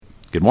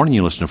Good morning.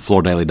 You listen to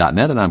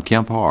FloorDaily.net, and I'm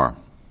Kemp Harr.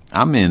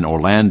 I'm in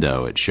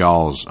Orlando at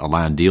Shaw's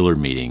Aligned Dealer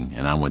meeting,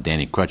 and I'm with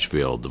Danny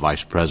Crutchfield, the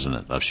Vice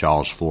President of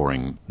Shaw's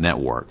Flooring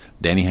Network.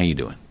 Danny, how you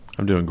doing?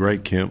 I'm doing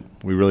great, Kemp.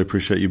 We really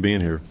appreciate you being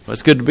here. Well,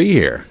 it's good to be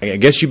here. I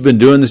guess you've been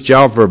doing this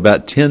job for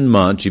about 10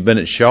 months. You've been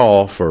at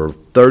Shaw for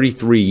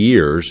 33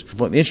 years.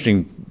 Well, the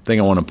interesting thing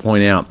I want to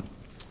point out,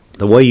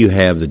 the way you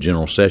have the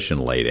general session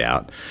laid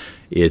out,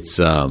 it's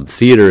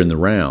theater in the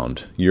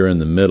round. You're in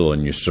the middle,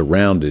 and you're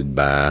surrounded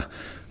by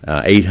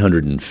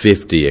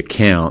 850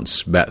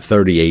 accounts, about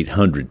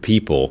 3,800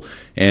 people,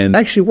 and it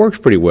actually works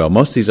pretty well.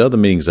 Most of these other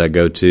meetings I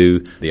go to,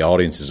 the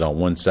audience is on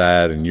one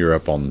side and you're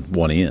up on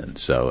one end,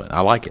 so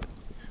I like it.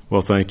 Well,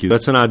 thank you.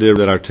 That's an idea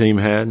that our team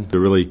had to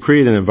really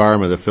create an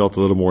environment that felt a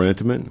little more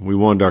intimate. We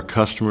wanted our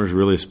customers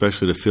really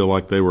especially to feel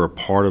like they were a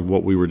part of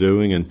what we were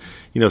doing. And,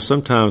 you know,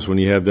 sometimes when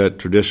you have that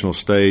traditional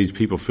stage,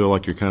 people feel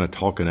like you're kind of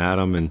talking at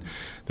them and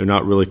they're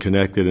not really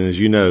connected. And as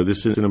you know,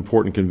 this is an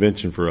important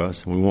convention for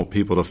us. And we want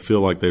people to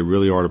feel like they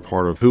really are a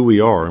part of who we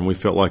are. And we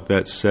felt like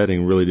that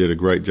setting really did a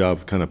great job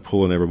of kind of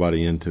pulling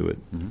everybody into it.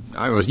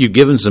 Mm-hmm. You've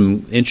given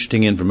some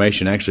interesting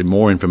information, actually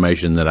more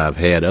information than I've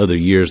had other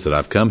years that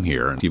I've come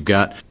here. You've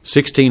got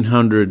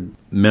 1,600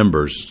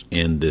 members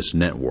in this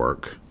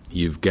network.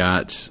 You've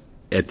got,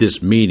 at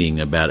this meeting,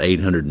 about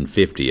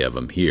 850 of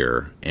them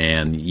here,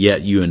 and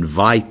yet you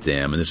invite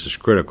them, and this is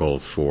critical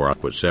for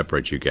what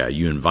separates you guys,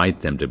 you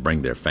invite them to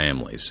bring their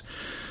families.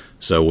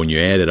 So when you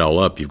add it all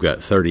up, you've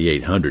got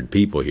 3,800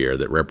 people here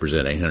that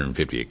represent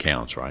 850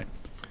 accounts, right?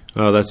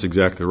 That's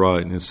exactly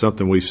right, and it's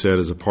something we've said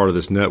as a part of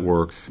this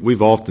network.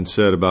 We've often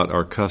said about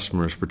our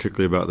customers,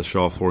 particularly about the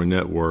Shaw Flooring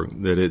Network,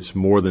 that it's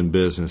more than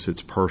business,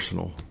 it's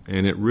personal,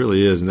 and it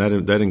really is,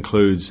 and that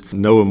includes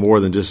knowing more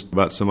than just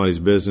about somebody's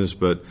business,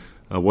 but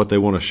what they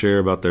want to share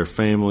about their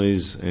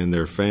families and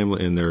their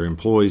family and their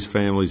employees'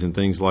 families and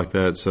things like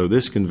that. So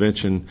this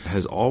convention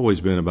has always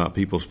been about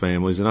people's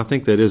families, and I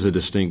think that is a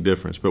distinct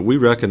difference. But we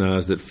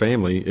recognize that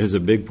family is a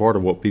big part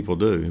of what people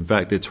do. In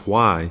fact, it's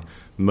why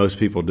most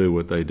people do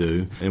what they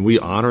do, and we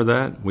honor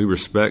that. We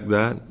respect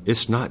that.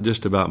 It's not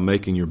just about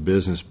making your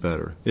business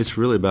better. It's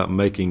really about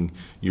making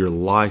your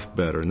life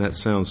better, and that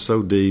sounds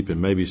so deep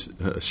and maybe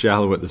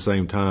shallow at the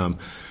same time.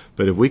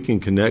 But if we can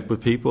connect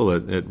with people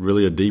at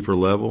really a deeper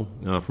level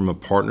from a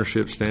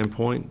partnership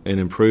standpoint and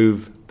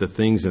improve the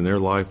things in their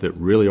life that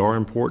really are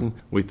important,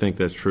 we think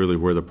that's truly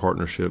where the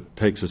partnership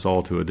takes us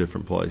all to a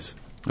different place.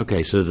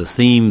 Okay, so the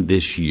theme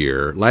this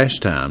year,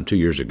 last time, 2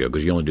 years ago,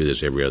 because you only do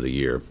this every other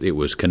year, it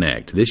was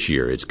Connect. This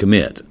year it's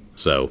Commit.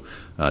 So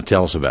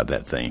tell us about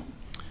that theme.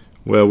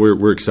 Well,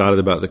 we're excited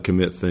about the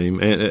Commit theme,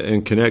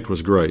 and Connect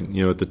was great.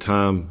 You know, at the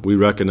time, we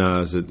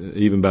recognized that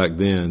even back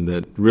then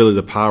that really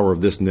the power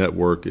of this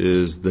network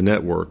is the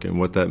network, and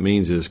what that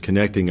means is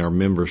connecting our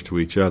members to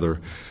each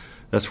other.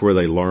 That's where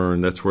they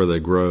learn, that's where they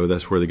grow,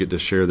 that's where they get to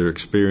share their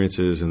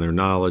experiences and their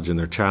knowledge and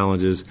their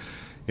challenges,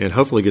 and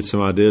hopefully get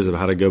some ideas of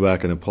how to go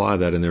back and apply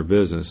that in their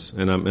business.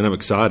 And I'm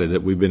excited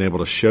that we've been able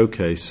to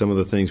showcase some of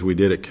the things we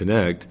did at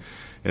Connect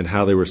and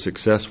how they were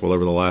successful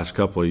over the last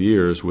couple of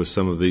years with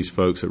some of these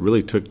folks that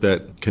really took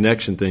that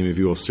connection theme, if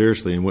you will,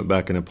 seriously and went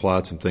back and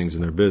applied some things in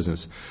their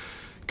business.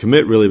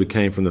 Commit really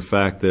became from the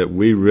fact that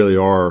we really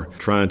are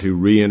trying to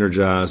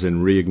re-energize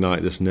and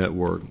reignite this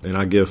network. And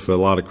I give a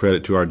lot of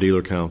credit to our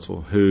dealer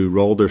council who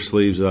rolled their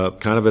sleeves up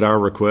kind of at our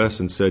request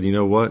and said, you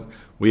know what,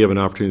 we have an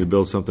opportunity to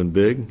build something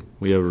big.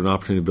 We have an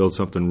opportunity to build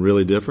something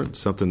really different,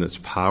 something that's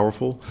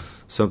powerful,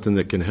 something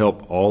that can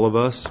help all of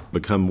us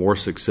become more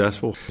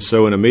successful.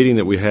 So in a meeting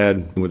that we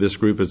had with this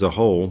group as a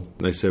whole,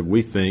 they said,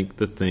 we think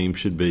the theme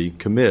should be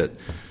Commit.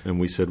 And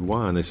we said,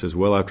 why? And they said,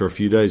 well, after a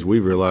few days, we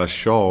realized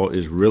Shaw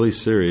is really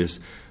serious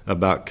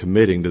about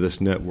committing to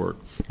this network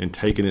and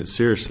taking it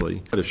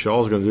seriously. If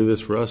Shaw's going to do this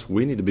for us,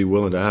 we need to be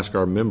willing to ask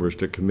our members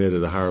to commit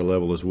at a higher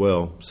level as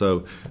well.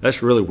 So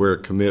that's really where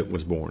Commit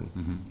was born.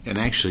 Mm-hmm. And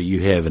actually,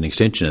 you have an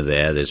extension of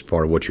that as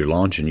part of what you're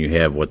launching. You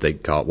have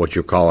what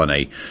you're calling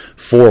a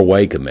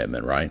four-way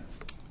commitment, right?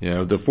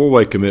 Yeah, the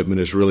four-way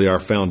commitment is really our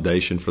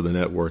foundation for the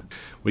network.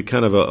 We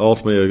kind of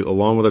ultimately,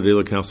 along with our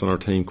dealer council and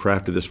our team,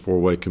 crafted this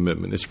four-way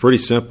commitment. It's pretty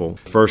simple.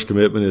 First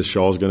commitment is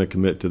Shaw's going to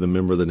commit to the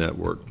member of the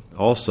network.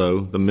 Also,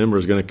 the member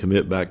is going to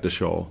commit back to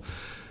Shaw.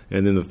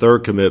 And then the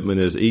third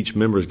commitment is each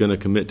member is going to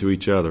commit to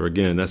each other.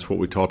 Again, that's what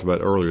we talked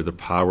about earlier. The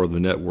power of the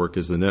network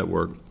is the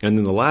network. And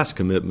then the last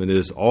commitment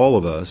is all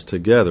of us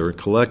together,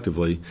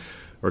 collectively,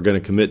 are going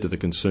to commit to the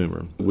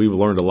consumer. We've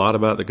learned a lot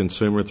about the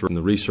consumer through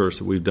the research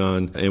that we've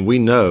done, and we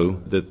know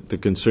that the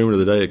consumer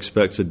today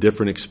expects a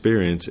different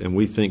experience, and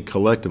we think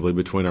collectively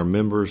between our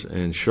members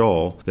and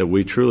Shaw that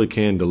we truly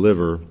can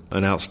deliver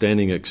an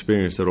outstanding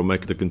experience that will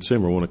make the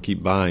consumer want to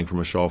keep buying from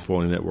a Shaw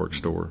Flooring Network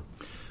store.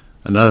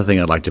 Another thing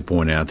I'd like to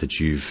point out that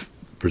you've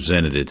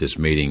presented at this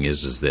meeting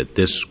is that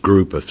this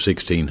group of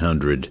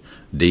 1,600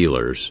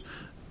 dealers,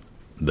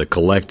 the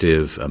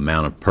collective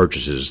amount of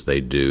purchases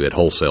they do at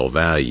wholesale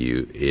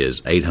value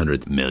is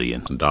 $800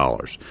 million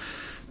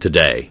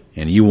today.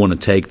 And you want to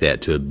take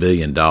that to $1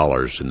 billion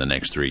in the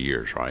next 3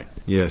 years, right?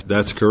 Yes,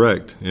 that's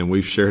correct. And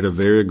we've shared a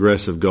very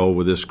aggressive goal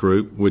with this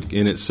group, which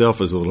in itself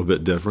is a little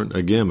bit different,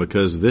 again,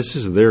 because this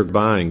is their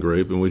buying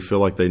group, and we feel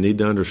like they need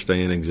to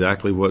understand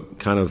exactly what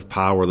kind of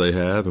power they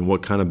have and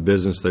what kind of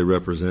business they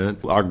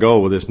represent. Our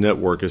goal with this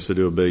network is to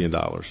do $1 billion.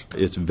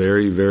 It's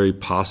very, very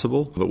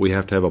possible, but we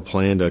have to have a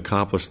plan to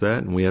accomplish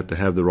that, and we have to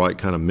have the right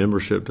kind of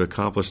membership to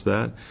accomplish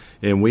that.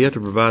 And we have to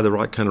provide the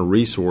right kind of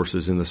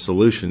resources and the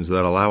solutions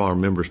that allow our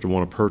members to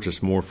want to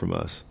purchase more from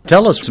us.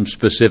 Tell us some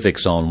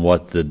specifics on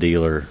what the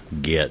dealer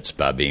gets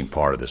by being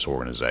part of this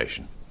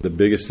organization. The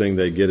biggest thing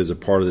they get as a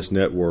part of this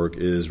network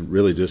is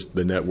really just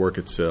the network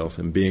itself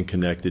and being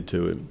connected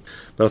to it.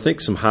 But I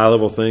think some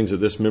high-level things that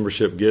this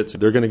membership gets,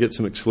 they're going to get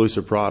some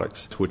exclusive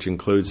products, which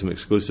include some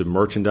exclusive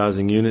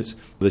merchandising units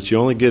that you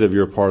only get if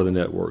you're a part of the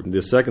network.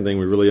 The second thing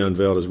we really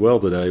unveiled as well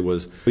today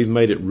was we've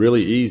made it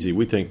really easy,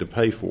 we think, to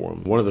pay for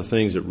them. One of the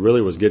things that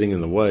really was getting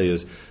in the way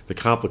is the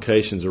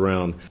complications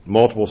around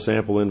multiple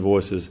sample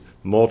invoices,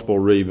 multiple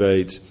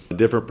rebates,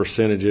 different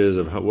percentages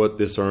of what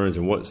this earns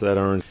and what's that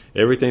earns.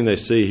 Everything they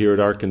see here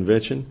at our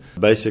convention,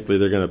 basically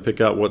they're going to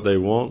pick out what they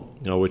want,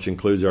 which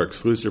includes our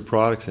exclusive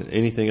products and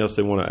anything else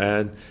they want to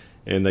add,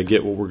 and they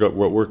get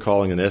what we're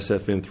calling an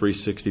SFN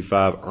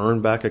 365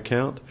 earn back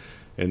account,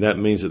 and that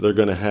means that they're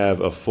going to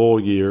have a full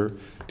year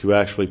to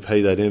actually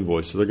pay that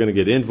invoice. So they're going to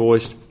get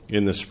invoiced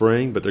in the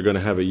spring, but they're going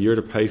to have a year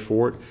to pay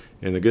for it.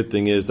 And the good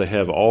thing is they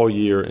have all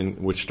year,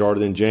 which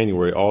started in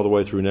January, all the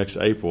way through next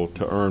April,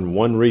 to earn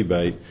one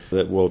rebate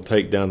that will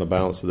take down the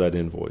balance of that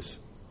invoice.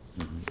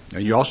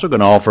 And you're also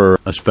going to offer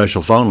a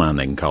special phone line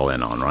they can call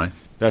in on, right?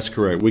 That's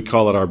correct. We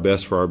call it our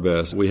best for our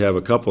best. We have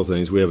a couple of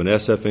things. We have an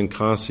SFN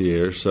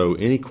concierge, so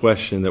any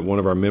question that one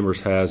of our members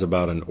has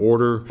about an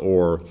order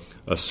or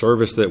a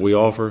service that we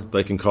offer,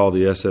 they can call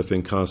the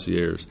SFN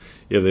concierge.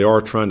 If they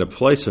are trying to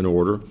place an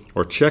order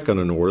or check on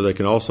an order, they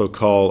can also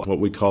call what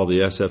we call the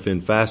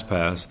SFN Fast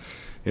Pass,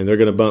 and they're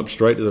going to bump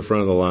straight to the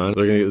front of the line.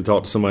 They're going to get to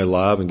talk to somebody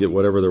live and get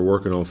whatever they're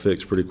working on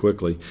fixed pretty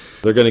quickly.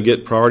 They're going to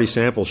get priority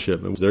sample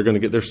shipments. They're going to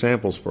get their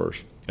samples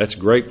first. That's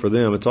great for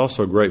them. It's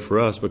also great for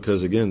us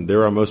because, again,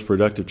 they're our most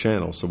productive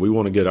channel. So we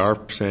want to get our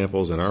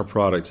samples and our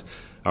products,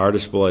 our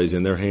displays,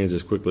 in their hands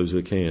as quickly as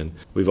we can.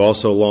 We've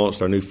also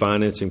launched our new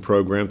financing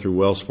program through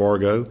Wells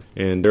Fargo,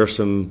 and there are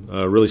some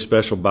really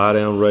special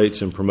buy-down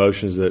rates and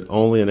promotions that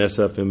only an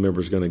SFN member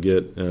is going to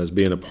get as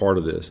being a part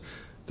of this.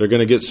 They're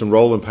going to get some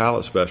rolling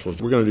pallet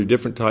specials. We're going to do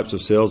different types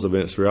of sales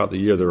events throughout the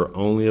year that are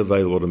only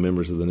available to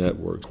members of the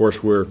network. Of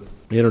course, we're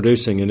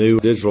introducing a new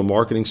digital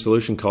marketing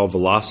solution called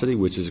Velocity,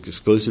 which is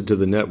exclusive to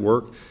the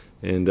network.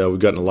 And we've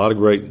gotten a lot of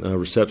great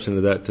reception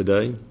to that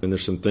today. And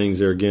there's some things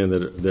there, again,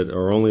 that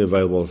are only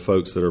available to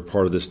folks that are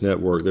part of this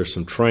network. There's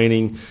some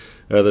training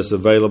that's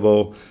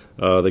available.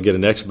 They get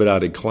an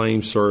expedited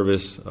claim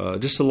service.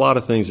 Just a lot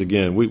of things,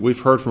 again. We've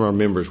heard from our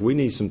members. We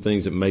need some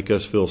things that make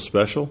us feel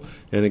special.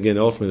 And, again,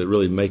 ultimately that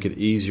really make it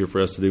easier for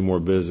us to do more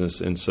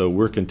business. And so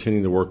we're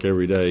continuing to work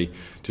every day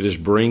to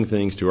just bring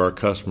things to our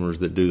customers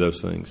that do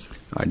those things.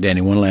 All right,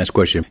 Danny, one last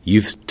question.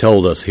 You've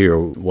told us here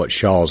what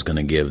Shaw's going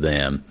to give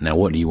them. Now,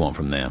 what do you want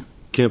from them?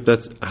 Kemp,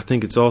 I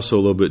think it's also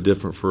a little bit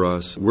different for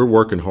us. We're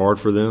working hard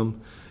for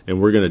them,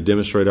 and we're going to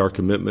demonstrate our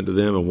commitment to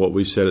them. And what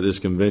we said at this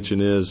convention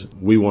is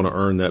we want to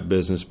earn that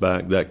business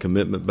back, that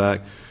commitment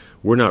back.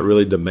 We're not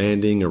really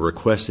demanding or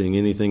requesting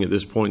anything at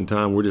this point in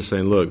time. We're just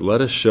saying, look, let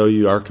us show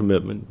you our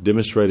commitment,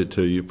 demonstrate it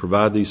to you,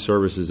 provide these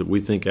services that we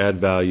think add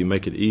value,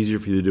 make it easier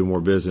for you to do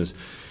more business.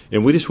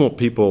 And we just want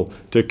people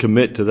to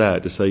commit to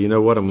that, to say, you know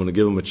what, I'm going to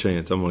give them a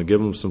chance. I'm going to give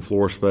them some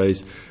floor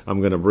space. I'm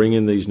going to bring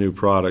in these new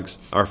products.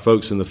 Our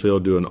folks in the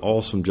field do an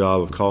awesome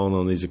job of calling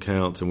on these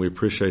accounts, and we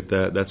appreciate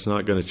that. That's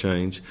not going to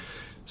change.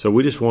 So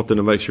we just want them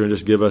to make sure and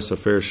just give us a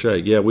fair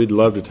shake. Yeah, we'd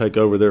love to take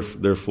over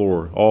their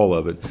floor, all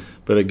of it.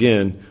 But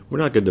again, we're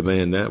not going to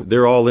demand that.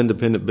 They're all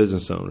independent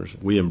business owners.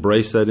 We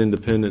embrace that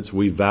independence.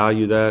 We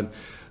value that.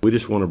 We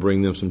just want to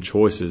bring them some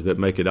choices that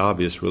make it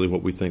obvious really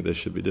what we think they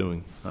should be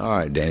doing. All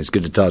right, Dan, it's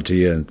good to talk to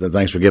you, and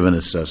thanks for giving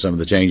us some of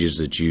the changes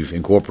that you've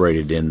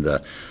incorporated in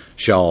the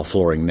Shaw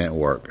Flooring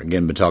Network.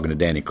 Again, been talking to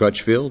Danny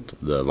Crutchfield,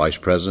 the Vice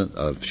President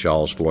of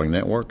Shaw's Flooring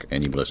Network,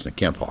 and you've been listening to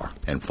Kemp Harr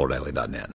and FloorDaily.net.